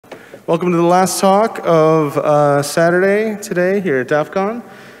Welcome to the last talk of Saturday today here at DEF CON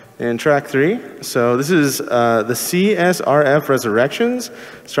in track 3. So this is the CSRF Resurrections,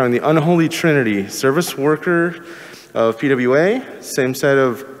 starring the Unholy Trinity, service worker of PWA, SameSite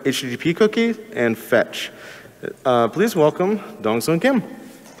of HTTP cookie, and fetch. Please welcome Dongsung Kim.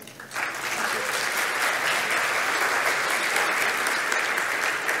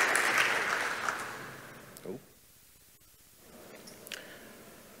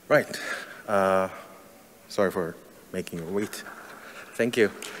 Right. Sorry for making you wait. Thank you.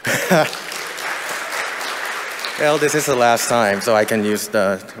 Well, this is the last time, so I can use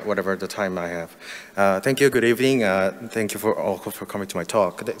whatever the time I have. Thank you. Good evening. Thank you all for coming to my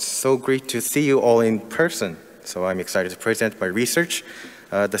talk. It's so great to see you all in person. So I'm excited to present my research,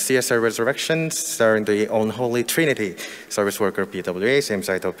 the CSRF Resurrections, starring the Unholy Trinity, service worker PWA,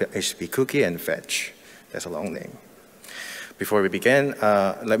 SameSite of HTTP cookie, and fetch. That's a long name. Before we begin,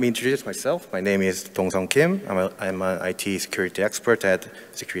 let me introduce myself. My name is Dongsung Kim. I'm an IT security expert at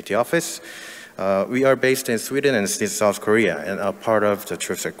Security Office. We are based in Sweden and South Korea and are part of the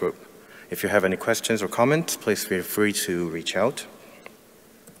TruthSec group. If you have any questions or comments, please feel free to reach out.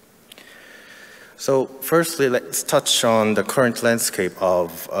 So firstly, let's touch on the current landscape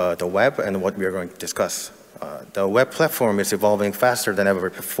of the web and what we are going to discuss. The web platform is evolving faster than ever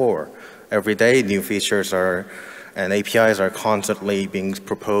before. Every day, new features and APIs are constantly being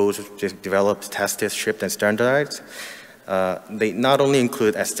proposed, developed, tested, shipped, and standardized. They not only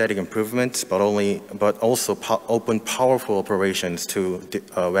include aesthetic improvements, but also open powerful operations to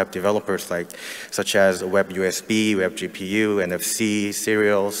web developers such as Web USB, Web GPU, NFC,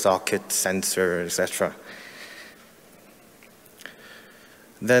 serial, socket, sensor, etc.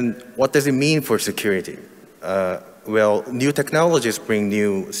 Then what does it mean for security? Well, new technologies bring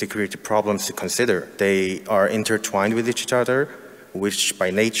new security problems to consider. They are intertwined with each other, which by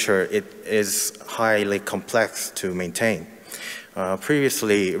nature it is highly complex to maintain.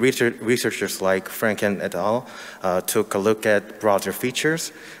 Previously, researchers like Franken et al. Took a look at browser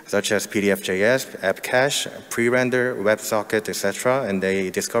features such as PDF.js, app cache, pre-render, WebSocket, etc. And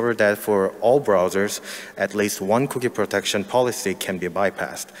they discovered that for all browsers, at least one cookie protection policy can be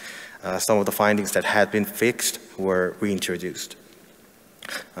bypassed. Some of the findings that had been fixed were reintroduced.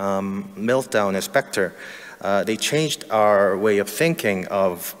 Meltdown and Spectre, they changed our way of thinking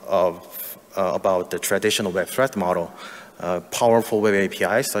about the traditional web threat model. Powerful web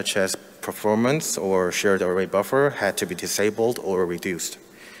APIs such as performance or shared array buffer had to be disabled or reduced.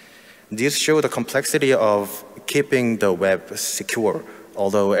 These show the complexity of keeping the web secure,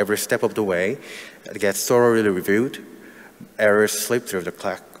 although every step of the way it gets thoroughly reviewed, errors slip through the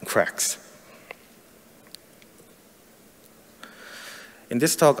cracks. In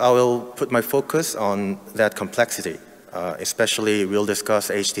this talk, I will put my focus on that complexity. Especially, we'll discuss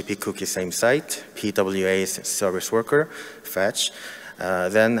HTTP cookie SameSite, PWA's service worker, fetch,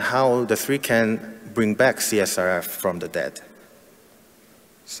 then how the three can bring back CSRF from the dead.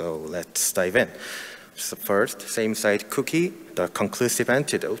 So let's dive in. So first, SameSite cookie, the conclusive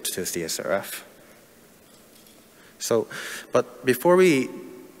antidote to CSRF. So, but before we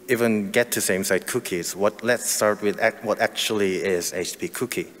even get to SameSite cookies, let's start with what actually is HTTP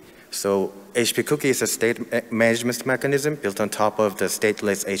cookie. So HTTP cookie is a state management mechanism built on top of the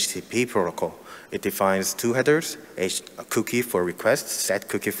stateless HTTP protocol. It defines two headers, a cookie for requests, set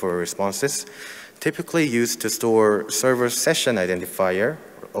cookie for responses, typically used to store server session identifier,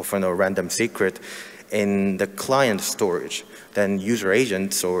 often a random secret, in the client storage. Then user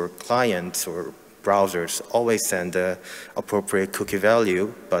agents or clients or browsers always send the appropriate cookie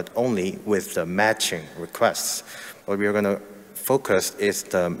value, but only with the matching requests. What we are going to focus is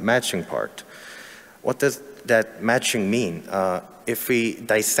the matching part. What does that matching mean? If we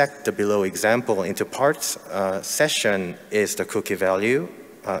dissect the below example into parts, session is the cookie value,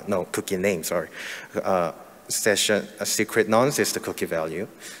 cookie name, sorry. Session, secret nonce is the cookie value.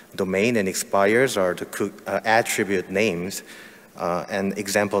 Domain and expires are the attribute names. And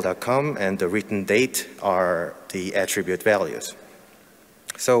example.com and the written date are the attribute values.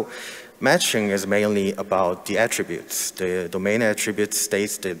 So matching is mainly about the attributes. The domain attribute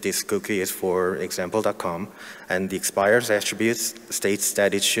states that this cookie is for example.com, and the expires attribute states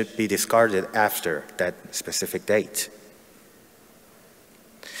that it should be discarded after that specific date.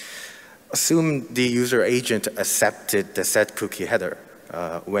 Assume the user agent accepted the set cookie header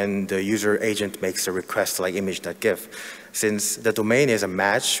when the user agent makes a request like image.gif. Since the domain is a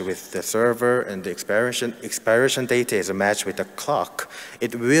match with the server and the expiration date is a match with the clock,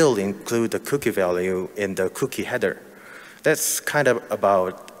 it will include the cookie value in the cookie header. That's kind of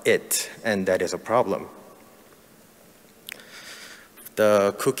about it, and that is a problem.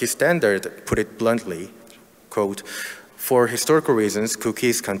 The cookie standard put it bluntly, quote, "For historical reasons,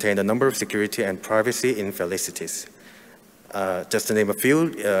 cookies contain a number of security and privacy infelicities." Just to name a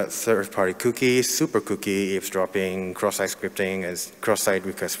few, third-party cookie, super cookie, eavesdropping, cross-site scripting, and cross-site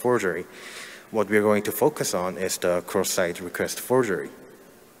request forgery. What we're going to focus on is the cross-site request forgery.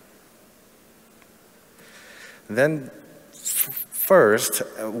 Then, first,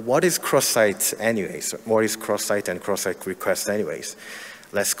 what is cross-site anyways? What is cross-site and cross-site request anyways?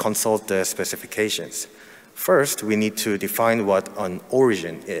 Let's consult the specifications. First, we need to define what an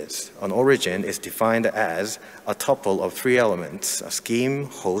origin is. An origin is defined as a tuple of 3 elements, a scheme,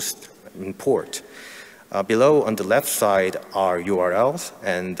 host, and port. Below on the left side are URLs,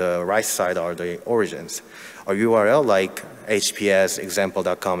 and the right side are the origins. A URL like hps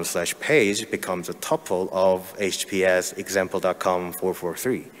example.com/page becomes a tuple of hps example.com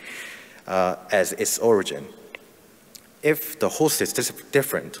 443 as its origin. If the host is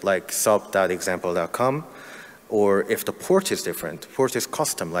different, like sub.example.com, or if the port is different, port is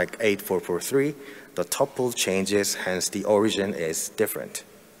custom, like 8443, the tuple changes, hence the origin is different.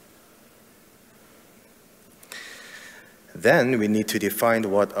 Then we need to define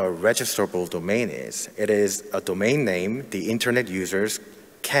what a registrable domain is. It is a domain name the internet users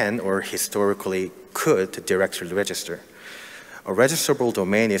can or historically could directly register. A registrable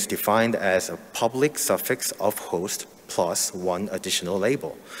domain is defined as a public suffix of host plus 1 additional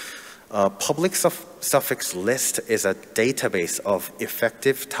label. A public suffix list is a database of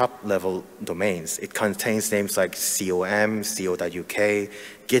effective top-level domains. It contains names like com, co.uk,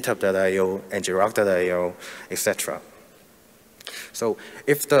 github.io, ngrok.io, etc. So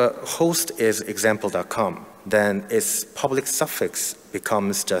if the host is example.com, then its public suffix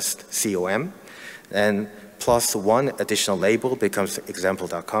becomes just com, and plus 1 additional label becomes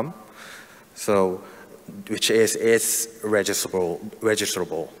example.com, so which is its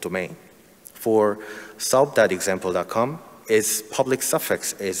registrable domain. For sub.example.com, its public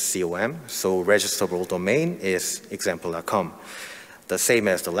suffix is com, so registrable domain is example.com, the same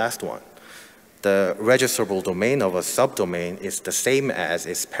as the last one. The registrable domain of a subdomain is the same as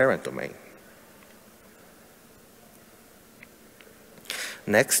its parent domain.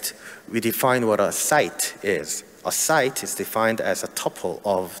 Next, we define what a site is. A site is defined as a tuple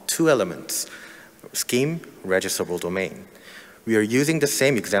of 2 elements, scheme, registrable domain. We are using the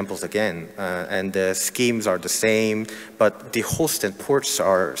same examples again, and the schemes are the same, but the host and ports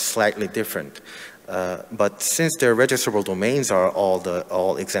are slightly different. But since their registrable domains are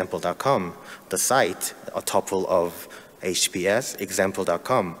all example.com, the site, a tuple of HTTPS,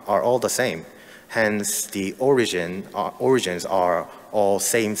 example.com, are all the same. Hence, the origins are all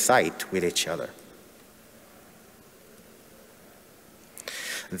same site with each other.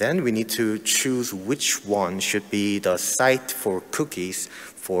 Then we need to choose which one should be the site for cookies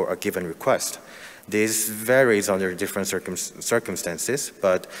for a given request. This varies under different circumstances,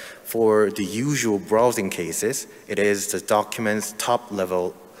 but for the usual browsing cases, it is the document's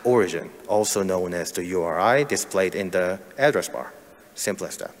top-level origin, also known as the URI displayed in the address bar. Simple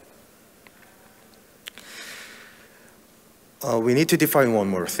as that. We need to define one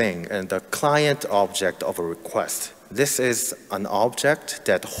more thing, and the client object of a request. This is an object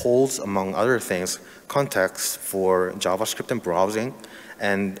that holds, among other things, context for JavaScript and browsing,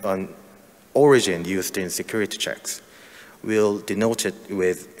 and an origin used in security checks. We'll denote it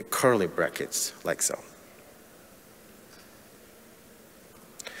with curly brackets, like so.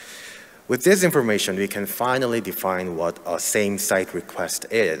 With this information, we can finally define what a SameSite request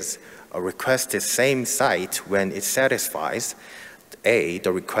is. A request is SameSite when it satisfies A,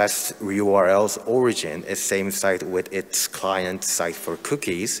 the request URL's origin is SameSite with its client site for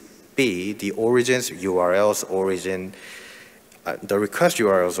cookies. B, the origin's URL's origin, the request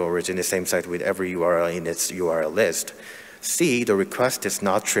URL's origin is SameSite with every URL in its URL list. C, the request is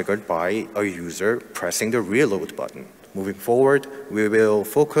not triggered by a user pressing the reload button. Moving forward, we will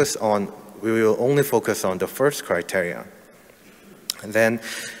only focus on the first criteria. And then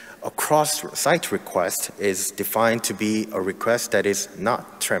a cross-site request is defined to be a request that is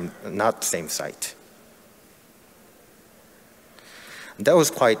not SameSite. That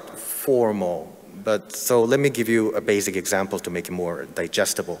was quite formal, but so let me give you a basic example to make it more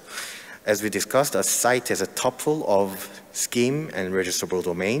digestible. As we discussed, a site is a tuple of scheme and registrable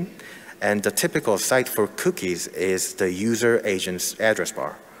domain, and the typical site for cookies is the user agent's address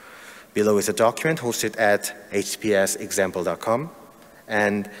bar. Below is a document hosted at https example.com,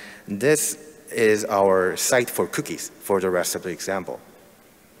 and this is our site for cookies for the rest of the example.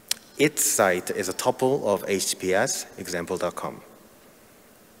 Its site is a tuple of https example.com.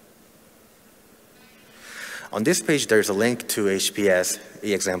 On this page, there's a link to HPS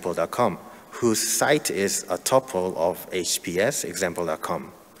example.com, whose site is a tuple of HPS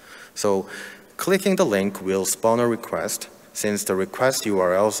example.com. So clicking the link will spawn a request. Since the request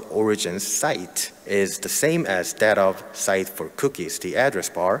URL's origin site is the same as that of site for cookies, the address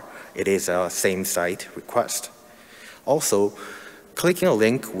bar, it is a SameSite request. Also, clicking a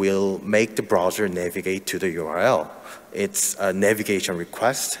link will make the browser navigate to the URL. It's a navigation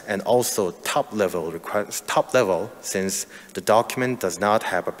request and also top level since the document does not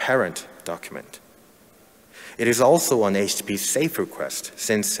have a parent document. It is also an HTTP safe request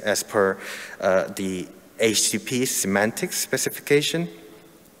since as per the HTTP semantics specification,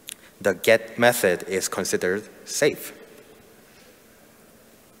 the GET method is considered safe.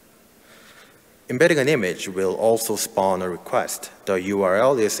 Embedding an image will also spawn a request. The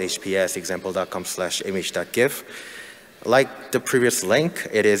URL is hps.example.com/image.gif. Like the previous link,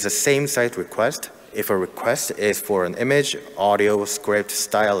 it is a SameSite request. If a request is for an image, audio, script,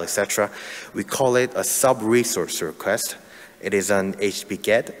 style, etc., we call it a sub-resource request. It is an HTTP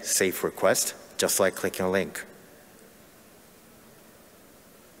GET safe request, just like clicking a link.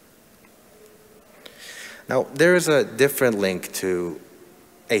 Now, there is a different link to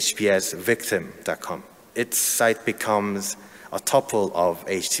hpsvictim.com. Its site becomes a tuple of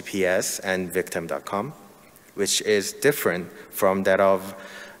https and victim.com, which is different from that of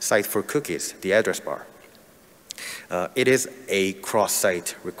site for cookies, the address bar. It is a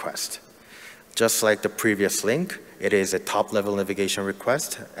cross-site request. Just like the previous link, it is a top-level navigation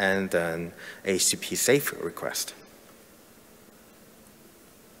request and an HTTP safe request.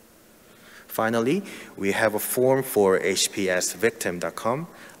 Finally, we have a form for hpsvictim.com.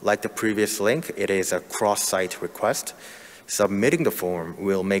 Like the previous link, it is a cross-site request. Submitting the form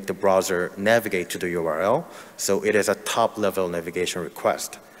will make the browser navigate to the URL, so it is a top-level navigation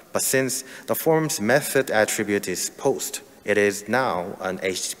request. But since the form's method attribute is post, it is now an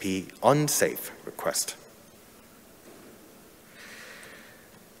HTTP unsafe request.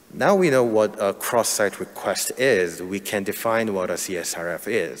 Now we know what a cross-site request is, we can define what a CSRF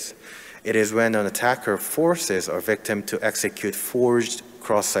is. It is when an attacker forces a victim to execute forged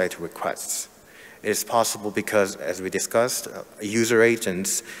cross-site requests. It is possible because, as we discussed, user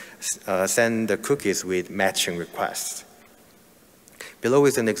agents send the cookies with matching requests. Below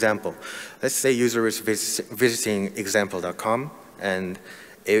is an example. Let's say user is visiting example.com and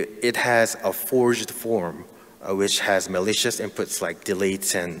it has a forged form which has malicious inputs like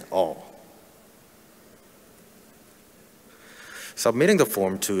deletes and all. Submitting the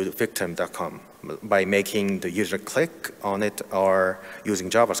form to victim.com by making the user click on it or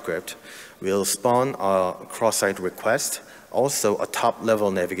using JavaScript will spawn a cross-site request, also a top-level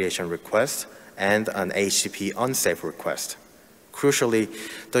navigation request, and an HTTP unsafe request. Crucially,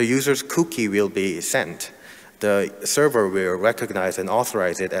 the user's cookie will be sent. The server will recognize and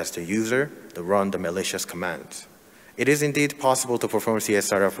authorize it as the user to run the malicious commands. It is indeed possible to perform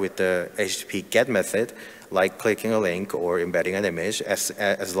CSRF with the HTTP GET method, like clicking a link or embedding an image, as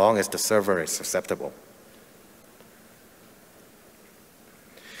long as the server is susceptible.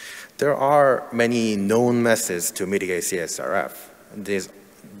 There are many known methods to mitigate CSRF. These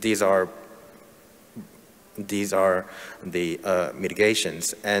are the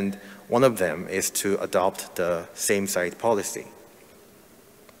mitigations, and one of them is to adopt the SameSite policy.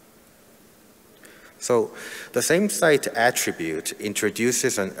 So the SameSite attribute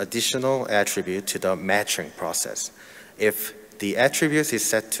introduces an additional attribute to the matching process. If the attribute is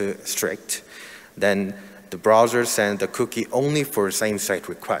set to strict, then the browser sends the cookie only for SameSite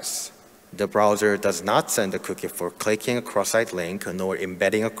requests. The browser does not send the cookie for clicking a cross-site link, nor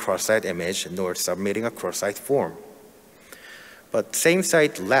embedding a cross-site image, nor submitting a cross-site form. But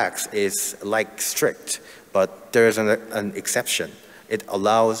SameSite lax is like strict, but there is an exception. It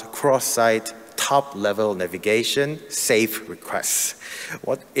allows cross-site top-level navigation safe requests.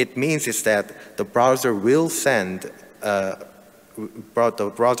 What it means is that the browser will send the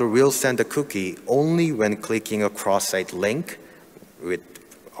cookie only when clicking a cross-site link with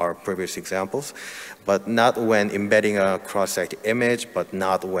our previous examples, but not when embedding a cross-site image, but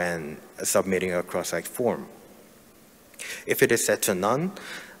not when submitting a cross-site form. If it is set to none,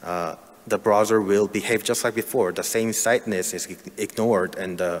 the browser will behave just like before. The same siteness is ignored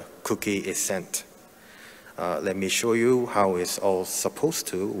and the cookie is sent. Let me show you how it's all supposed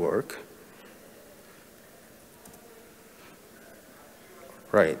to work.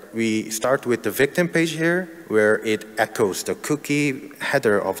 Right, we start with the victim page here, where it echoes the cookie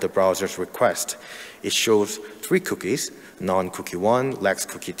header of the browser's request. It shows 3 cookies, non-cookie 1, lax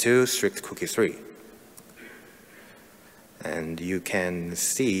cookie 2, strict cookie 3. And you can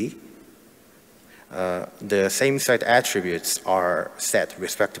see the SameSite attributes are set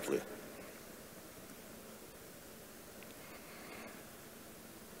respectively.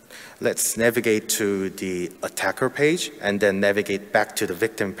 Let's navigate to the attacker page and then navigate back to the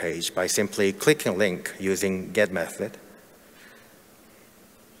victim page by simply clicking link using get method.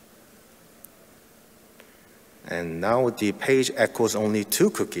 And now the page echoes only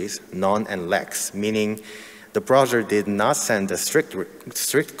two cookies, none and lex, meaning the browser did not send a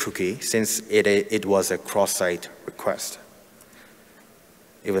strict cookie since it was a cross-site request,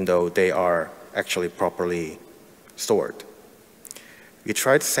 even though they are actually properly stored. We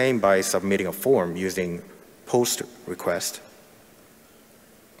tried the same by submitting a form using post request.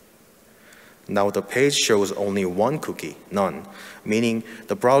 Now the page shows only one cookie, none, meaning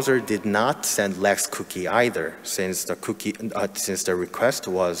the browser did not send lex cookie either since the request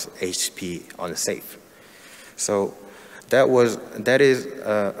was HTTP unsafe. So that is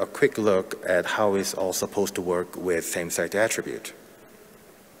a quick look at how it's all supposed to work with SameSite attribute.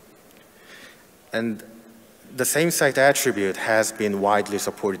 And the SameSite attribute has been widely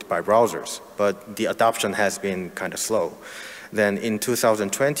supported by browsers, but the adoption has been kind of slow. Then in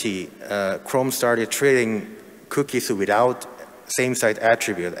 2020, Chrome started treating cookies without SameSite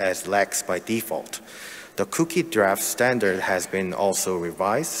attribute as lex by default. The cookie draft standard has been also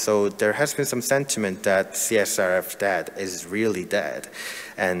revised, so there has been some sentiment that CSRF dead is really dead,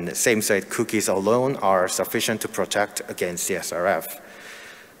 and SameSite cookies alone are sufficient to protect against CSRF.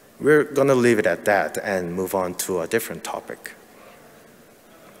 We're going to leave it at that and move on to a different topic.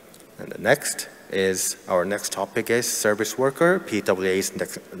 And our next topic is Service Worker, PWA's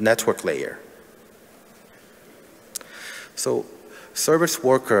network layer. So Service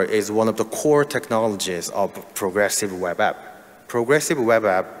Worker is one of the core technologies of progressive web app. Progressive web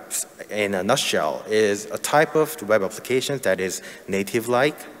apps, in a nutshell, is a type of web application that is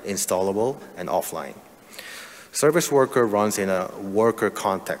native-like, installable, and offline. Service Worker runs in a worker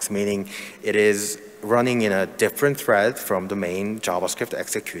context, meaning it is running in a different thread from the main JavaScript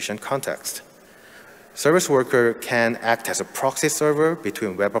execution context. Service Worker can act as a proxy server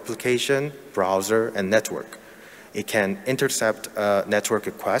between web application, browser, and network. It can intercept network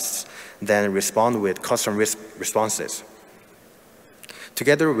requests, then respond with custom responses.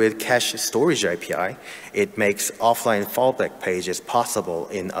 Together with cache storage API, it makes offline fallback pages possible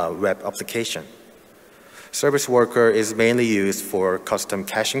in a web application. Service Worker is mainly used for custom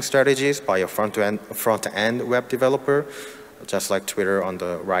caching strategies by a front-end web developer, just like Twitter on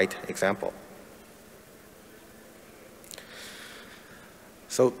the right example.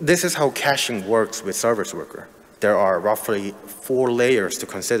 So this is how caching works with Service Worker. There are roughly 4 layers to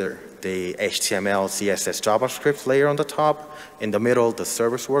consider. The HTML, CSS, JavaScript layer on the top, in the middle, the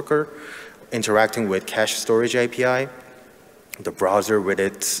Service Worker, interacting with cache storage API, the browser with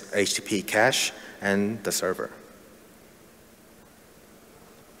its HTTP cache, and the server.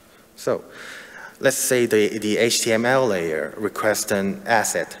 So let's say the HTML layer requests an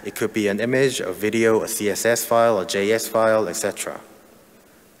asset. It could be an image, a video, a CSS file, a JS file, etc.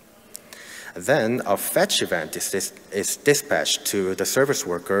 Then a fetch event is dispatched to the Service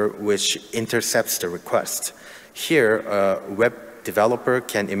Worker, which intercepts the request. Here, a web developer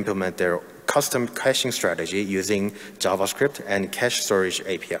can implement their custom caching strategy using JavaScript and cache storage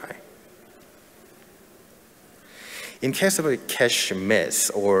API. In case of a cache miss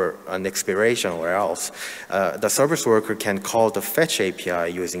or an expiration or else, the Service Worker can call the fetch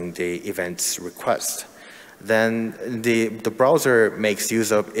API using the event's request. Then the browser makes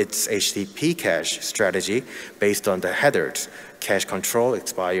use of its HTTP cache strategy based on the headers, cache control,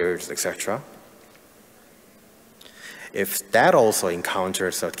 expires, etc. If that also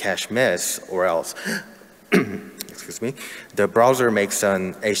encounters a cache miss or else, excuse me, the browser makes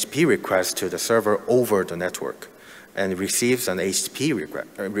an HTTP request to the server over the network and receives an HTTP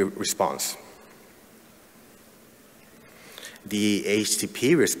response. The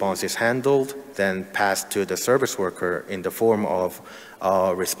HTTP response is handled, then passed to the Service Worker in the form of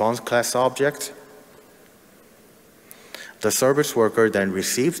a response class object. The Service Worker then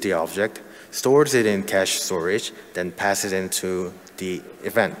receives the object, stores it in cache storage, then passes it into the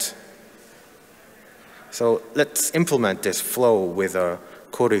event. So let's implement this flow with a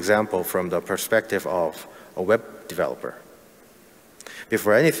code example from the perspective of a web developer.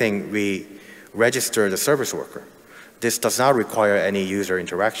 Before anything, we register the Service Worker. This does not require any user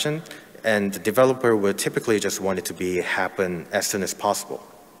interaction, and the developer would typically just want it to happen as soon as possible.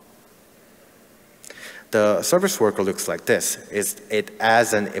 The Service Worker looks like this. It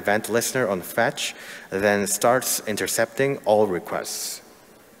adds an event listener on fetch, then starts intercepting all requests.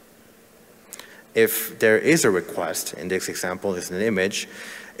 If there is a request, in this example is an image,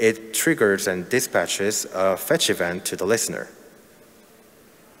 It triggers and dispatches a fetch event to the listener.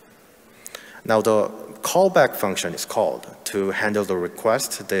 Now the callback function is called. To handle the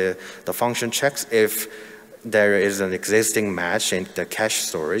request, the function checks if there is an existing match in the cache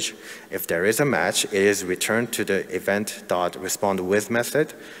storage. If there is a match, it is returned to the event.respondWith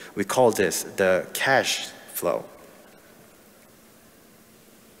method. We call this the cache flow.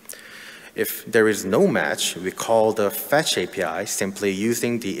 If there is no match, we call the fetch API simply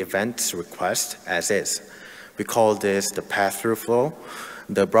using the event's request as is. We call this the pass-through flow.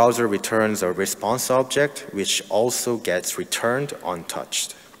 The browser returns a response object, which also gets returned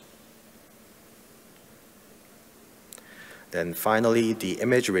untouched. Then finally, the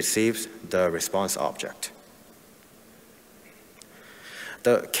image receives the response object.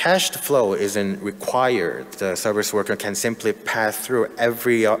 The cached flow isn't required. The service worker can simply pass through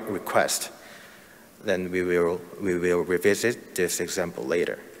every request. Then we will revisit this example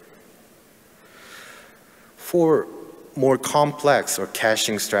later. For more complex or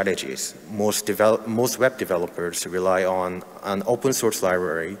caching strategies, most web developers rely on an open source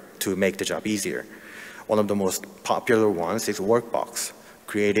library to make the job easier. One of the most popular ones is Workbox.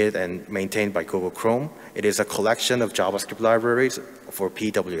 Created and maintained by Google Chrome, it is a collection of JavaScript libraries for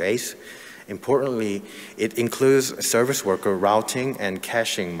PWAs. Importantly, it includes service worker routing and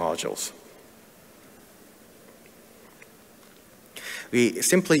caching modules. We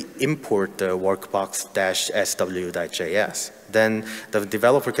simply import the workbox-sw.js. Then the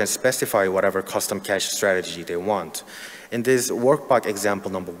developer can specify whatever custom cache strategy they want. In this workbox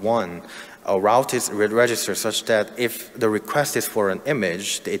example number 1, a route is registered such that if the request is for an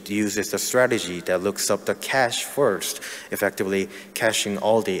image, it uses the strategy that looks up the cache first, effectively caching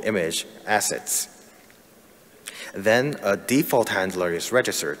all the image assets. Then a default handler is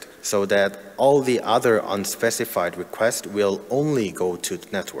registered so that all the other unspecified requests will only go to the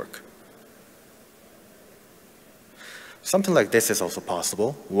network. Something like this is also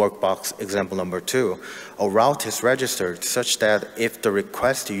possible. Workbox example number 2. A route is registered such that if the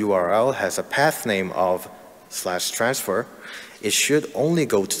request URL has a path name of /transfer, it should only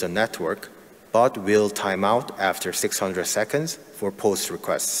go to the network, but will time out after 600 seconds for post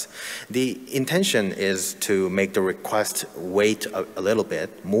requests. The intention is to make the request wait a little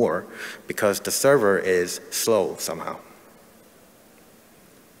bit more because the server is slow somehow.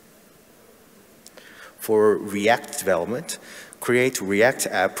 For React development, Create React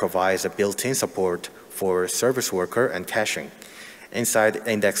app provides a built-in support for service worker and caching. Inside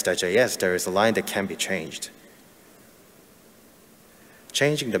index.js, there is a line that can be changed.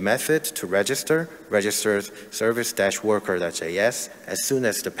 Changing the method to register registers service-worker.js as soon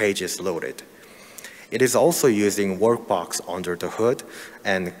as the page is loaded. It is also using Workbox under the hood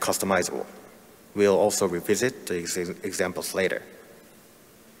and customizable. We'll also revisit the examples later.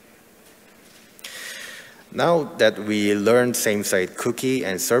 Now that we learned SameSite cookie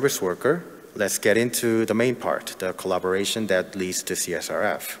and service worker, let's get into the main part, the collaboration that leads to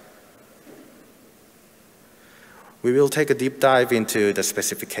CSRF. We will take a deep dive into the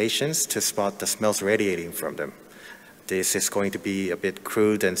specifications to spot the smells radiating from them. This is going to be a bit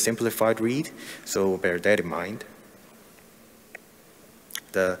crude and simplified read, so bear that in mind.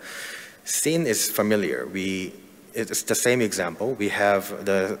 The scene is familiar. It's the same example. We have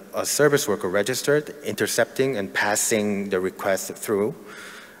a service worker registered, intercepting and passing the request through.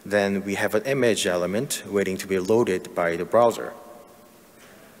 Then we have an image element waiting to be loaded by the browser.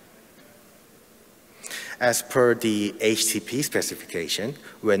 As per the HTTP specification,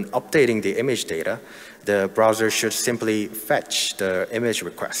 when updating the image data, the browser should simply fetch the image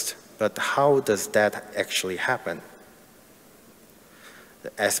request. But how does that actually happen?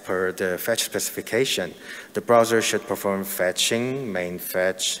 As per the fetch specification, the browser should perform fetching, main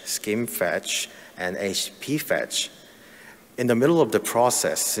fetch, scheme fetch, and HTTP fetch. In the middle of the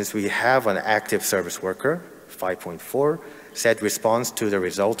process, since we have an active service worker, 5.4, set response to the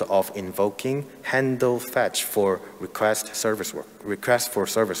result of invoking handle fetch for request for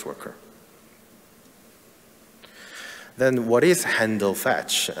service worker. Then what is handle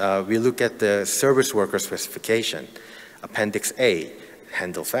fetch? We look at the service worker specification, Appendix A,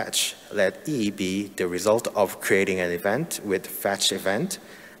 handle fetch. Let E be the result of creating an event with fetch event,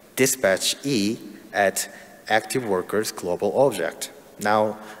 dispatch E at active worker's global object.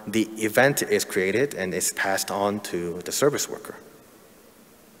 Now the event is created and is passed on to the service worker.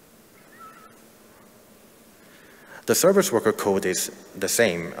 The service worker code is the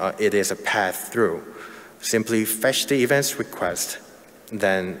same. It is a path through. Simply fetch the event's request,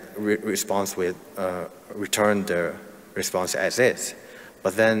 then return the response as is.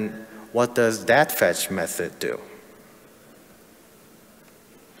 But then what does that fetch method do?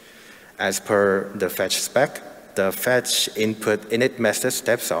 As per the fetch spec, the fetch input init method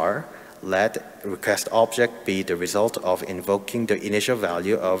steps are: let request object be the result of invoking the initial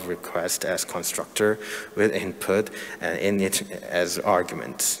value of request as constructor with input and init as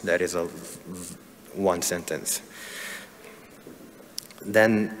arguments. That is one sentence.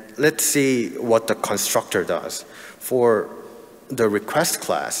 Then let's see what the constructor does. For the request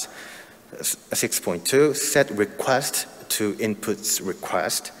class, 6.2, set request to inputs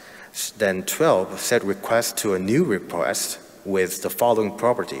request. Then 12, set request to a new request with the following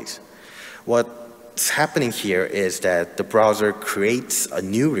properties. What's happening here is that the browser creates a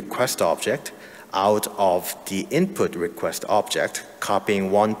new request object out of the input request object,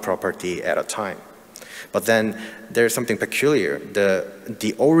 copying one property at a time. But then there's something peculiar.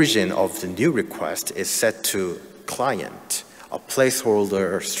 The origin of the new request is set to client, a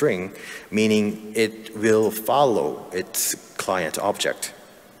placeholder string, meaning it will follow its client object.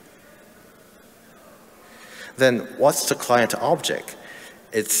 Then what's the client object?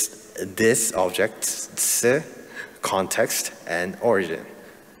 It's this object's context and origin.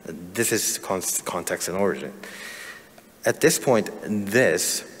 This is context and origin. At this point,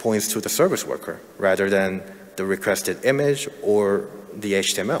 this points to the service worker rather than the requested image or the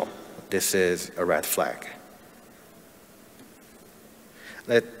HTML. This is a red flag.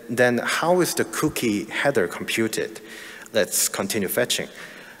 Then how is the cookie header computed? Let's continue fetching.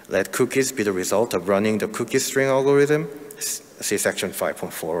 Let cookies be the result of running the cookie string algorithm. See section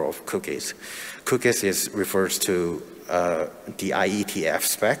 5.4 of cookies. Cookies refers to the IETF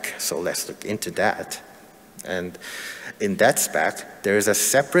spec, so let's look into that. And in that spec, there is a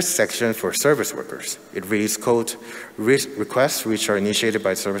separate section for service workers. It reads code requests which are initiated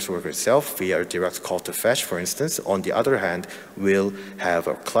by the service worker itself via a direct call to fetch, for instance. On the other hand, we'll have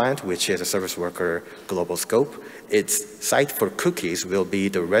a client, which is a service worker global scope. Its site for cookies will be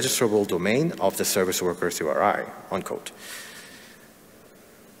the registrable domain of the service worker's URI, unquote.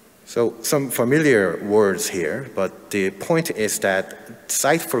 So some familiar words here, but the point is that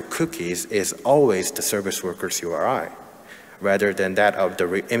site for cookies is always the service worker's URI, rather than that of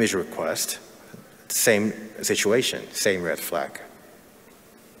the image request. Same situation, same red flag.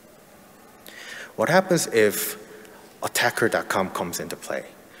 What happens if attacker.com comes into play,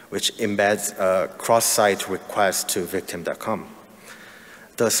 which embeds a cross-site request to victim.com?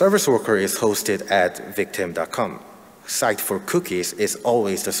 The service worker is hosted at victim.com. Site for cookies is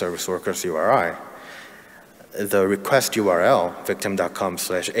always the service worker's URI. The request URL,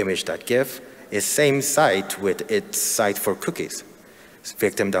 victim.com/image.gif, is same site with its site for cookies,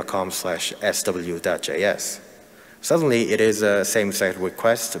 victim.com/sw.js. Suddenly, it is a same site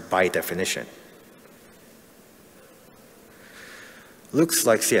request by definition. Looks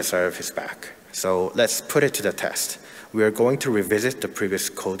like CSRF is back, so let's put it to the test. We are going to revisit the previous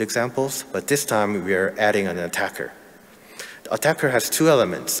code examples, but this time we are adding an attacker. The attacker has two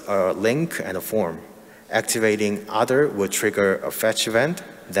elements, a link and a form. Activating other would trigger a fetch event,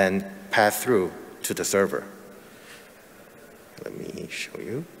 then pass through to the server. Let me show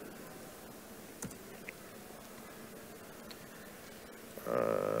you.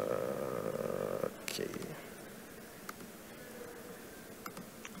 Okay.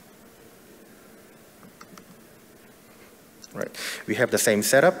 Right. We have the same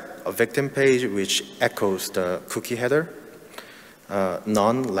setup, a victim page which echoes the cookie header.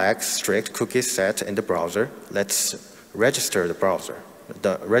 Non-lag strict cookie set in the browser. Let's register the browser,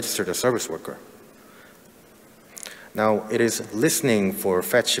 register the service worker. Now it is listening for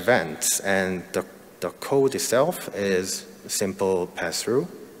fetch events, and the code itself is simple pass-through.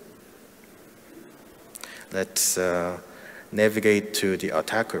 Let's navigate to the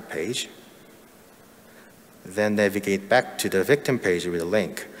attacker page. Then navigate back to the victim page with a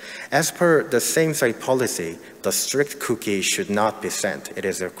link. As per the SameSite policy, the strict cookie should not be sent. It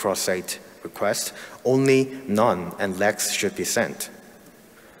is a cross-site request. Only none and legs should be sent.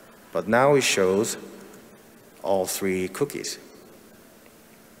 But now it shows all three cookies.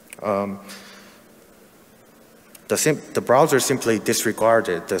 The browser simply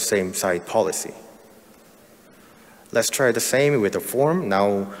disregarded the SameSite policy. Let's try the same with the form.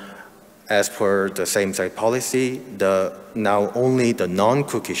 Now, as per the SameSite policy, now only the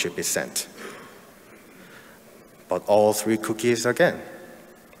non-cookie should be sent. But all three cookies again.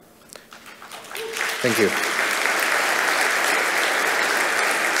 Thank you.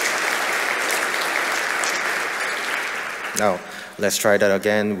 Now, let's try that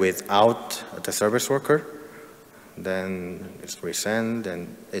again without the service worker. Then it's resend,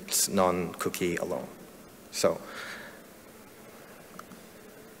 and it's non-cookie alone. So,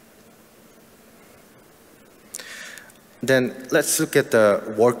 Then let's look at the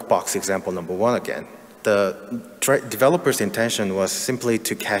workbox example number 1 again. The developer's intention was simply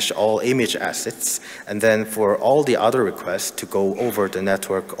to cache all image assets, and then for all the other requests to go over the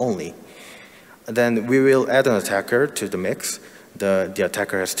network only. And then we will add an attacker to the mix. The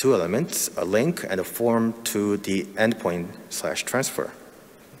attacker has 2 elements, a link and a form to the endpoint/transfer.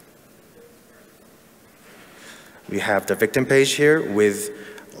 We have the victim page here with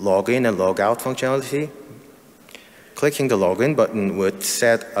login and logout functionality. Clicking the login button would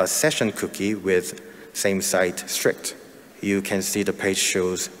set a session cookie with SameSite strict. You can see the page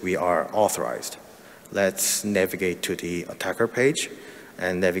shows we are authorized. Let's navigate to the attacker page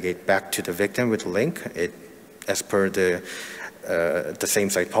and navigate back to the victim with a link. As per the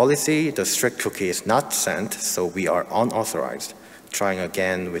SameSite policy, the strict cookie is not sent, so we are unauthorized. Trying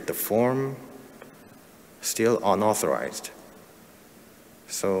again with the form, still unauthorized.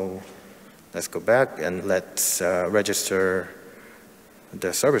 So let's go back and let's register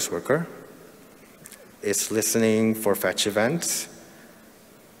the service worker. It's listening for fetch events,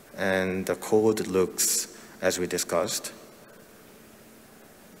 and the code looks as we discussed.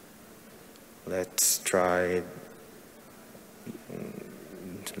 Let's try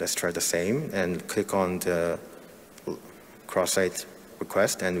the same and click on the cross-site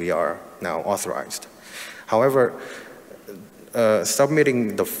request, and we are now authorized. However,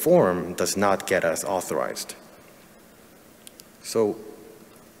 submitting the form does not get us authorized. So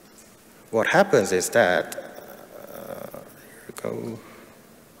what happens is that, here we go.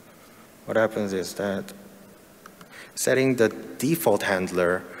 What happens is that setting the default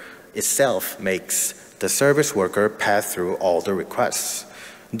handler itself makes the service worker pass through all the requests.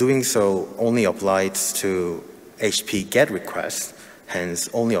 Doing so only applies to HTTP GET requests, hence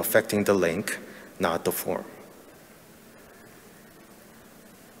only affecting the link, not the form.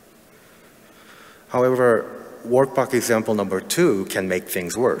 However, workbox example number 2 can make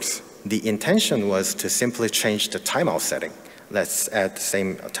things worse. The intention was to simply change the timeout setting. Let's add the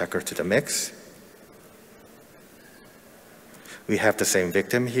same attacker to the mix. We have the same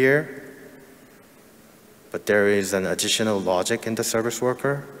victim here, but there is an additional logic in the service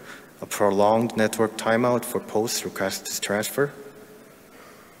worker, a prolonged network timeout for post-request transfer.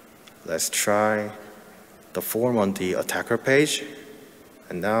 Let's try the form on the attacker page,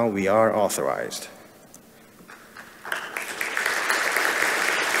 and now we are authorized.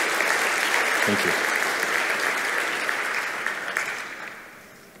 Thank you.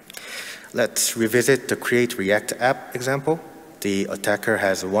 Let's revisit the create React app example. The attacker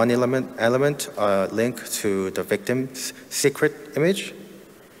has one element link to the victim's secret image.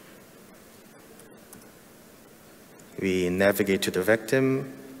 We navigate to the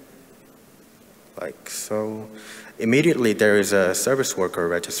victim, like so. Immediately, there is a service worker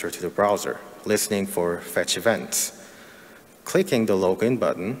registered to the browser, listening for fetch events. Clicking the login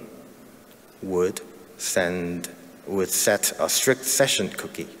button would set a strict session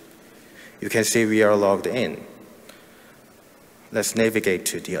cookie. You can see we are logged in. Let's navigate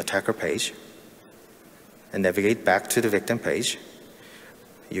to the attacker page and navigate back to the victim page.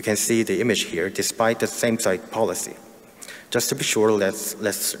 You can see the image here despite the SameSite policy. Just to be sure, let's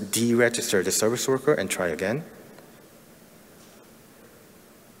deregister the service worker and try again.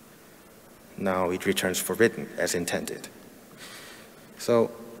 Now it returns forbidden as intended.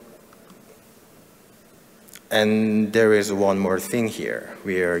 And there is one more thing here.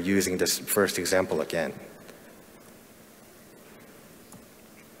 We are using this first example again.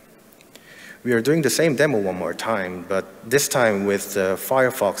 We are doing the same demo one more time, but this time with the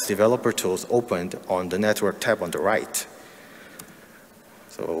Firefox developer tools opened on the network tab on the right.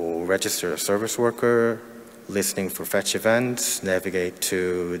 So register a service worker, listening for fetch events, navigate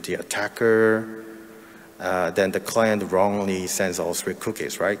to the attacker, then the client wrongly sends all 3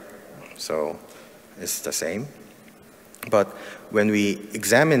 cookies, right? So it's the same. But when we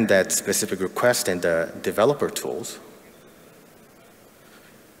examine that specific request in the developer tools,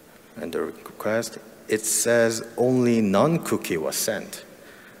 and the request, it says only non-cookie was sent.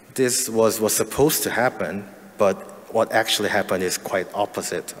 This was supposed to happen, but what actually happened is quite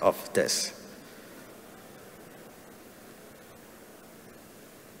opposite of this.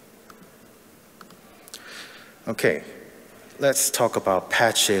 Okay, let's talk about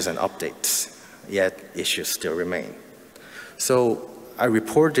patches and updates, yet issues still remain. So I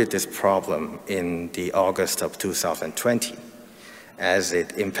reported this problem in the August of 2020. As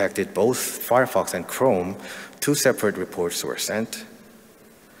it impacted both Firefox and Chrome, 2 separate reports were sent.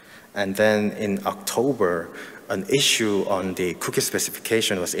 And then in October, an issue on the cookie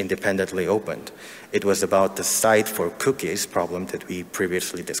specification was independently opened. It was about the site for cookies problem that we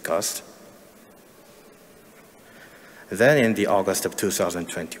previously discussed. Then in the August of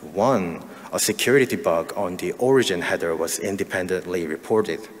 2021, a security bug on the origin header was independently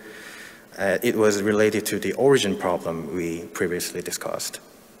reported. It was related to the origin problem we previously discussed.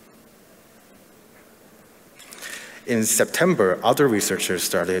 In September, other researchers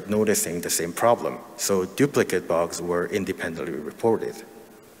started noticing the same problem, so duplicate bugs were independently reported.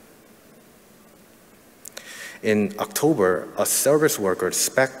 In October, a service worker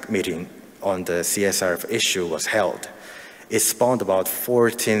spec meeting on the CSRF issue was held. It spawned about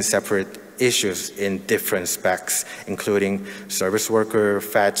 14 separate issues in different specs, including service worker,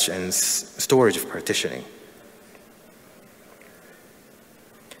 fetch, and storage partitioning.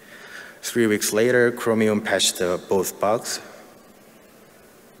 3 weeks later, Chromium patched both bugs.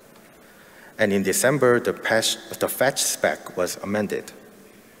 And in December, the fetch spec was amended.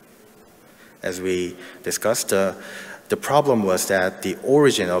 As we discussed, the problem was that the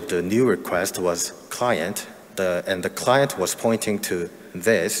origin of the new request was client, and the client was pointing to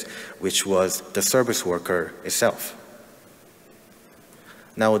this, which was the service worker itself.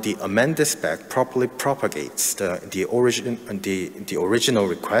 Now, the amended spec properly propagates the original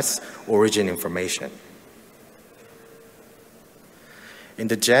request's origin information. In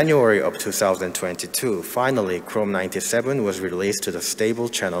the January of 2022, finally, Chrome 97 was released to the stable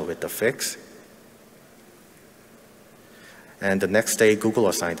channel with the fix. And the next day, Google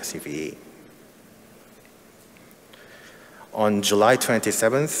assigned the CVE. On July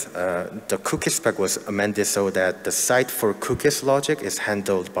 27th, the cookie spec was amended so that the site for cookies logic is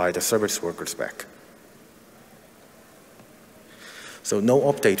handled by the service worker spec. So no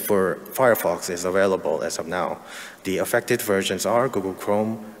update for Firefox is available as of now. The affected versions are Google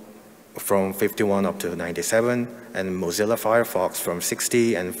Chrome from 51 up to 97, and Mozilla Firefox from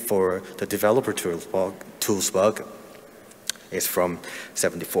 60, and for the developer tools bug is from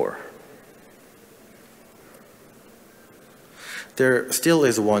 74. There still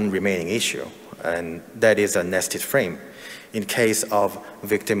is one remaining issue, and that is a nested frame. In case of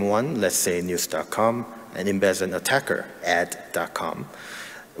victim 1, let's say news.com, and embeds an attacker, ad.com,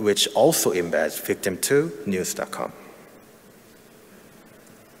 which also embeds victim 2, news.com.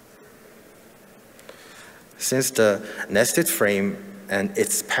 Since the nested frame and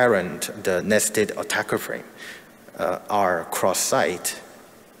its parent, the nested attacker frame, are cross-site,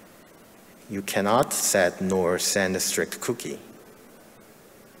 you cannot set nor send a strict cookie.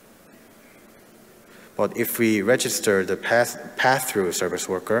 But if we register the path-through service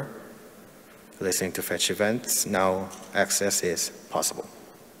worker, listening to fetch events, now access is possible.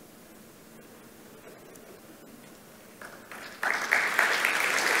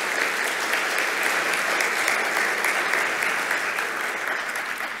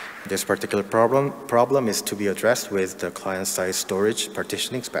 This particular problem is to be addressed with the client-side storage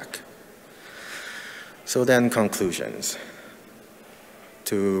partitioning spec. So then, conclusions.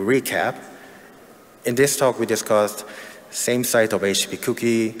 To recap, in this talk we discussed SameSite of HTTP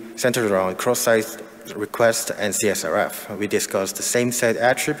cookie centered around cross-site request and CSRF. We discussed the SameSite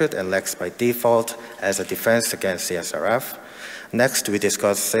attribute and Lex by default as a defense against CSRF. Next, we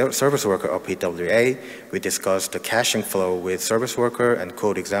discussed service worker or PWA. We discussed the caching flow with service worker and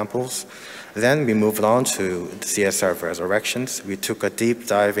code examples. Then we moved on to the CSRF resurrections. We took a deep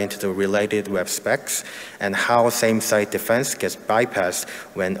dive into the related web specs and how same-site defense gets bypassed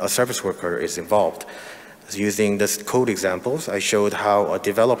when a service worker is involved. Using the code examples, I showed how a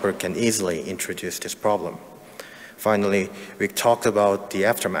developer can easily introduce this problem. Finally, we talked about the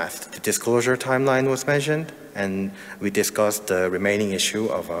aftermath. The disclosure timeline was mentioned, and we discussed the remaining issue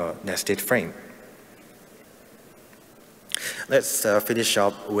of a nested frame. Let's finish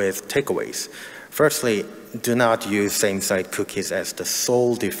up with takeaways. Firstly, do not use same-site cookies as the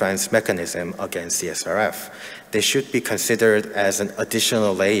sole defense mechanism against CSRF. They should be considered as an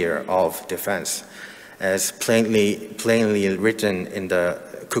additional layer of defense. As plainly written in the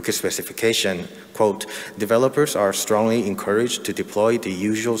cookie specification, quote, developers are strongly encouraged to deploy the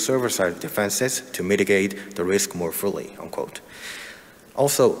usual server-side defenses to mitigate the risk more fully, unquote.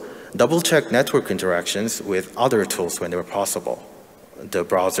 Also, double-check network interactions with other tools whenever possible. The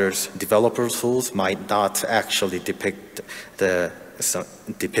browser's developer tools might not actually depict the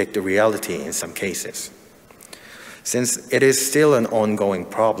reality in some cases. Since it is still an ongoing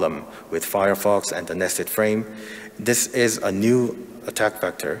problem with Firefox and the nested frame, this is a new attack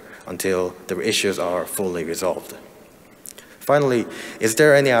vector until the issues are fully resolved. Finally, is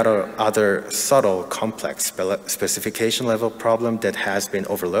there any other subtle, complex specification level problem that has been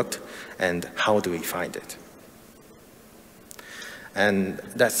overlooked, and how do we find it? And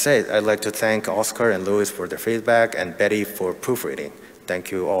that said, I'd like to thank Oscar and Louis for their feedback and Betty for proofreading. Thank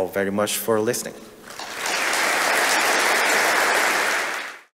you all very much for listening.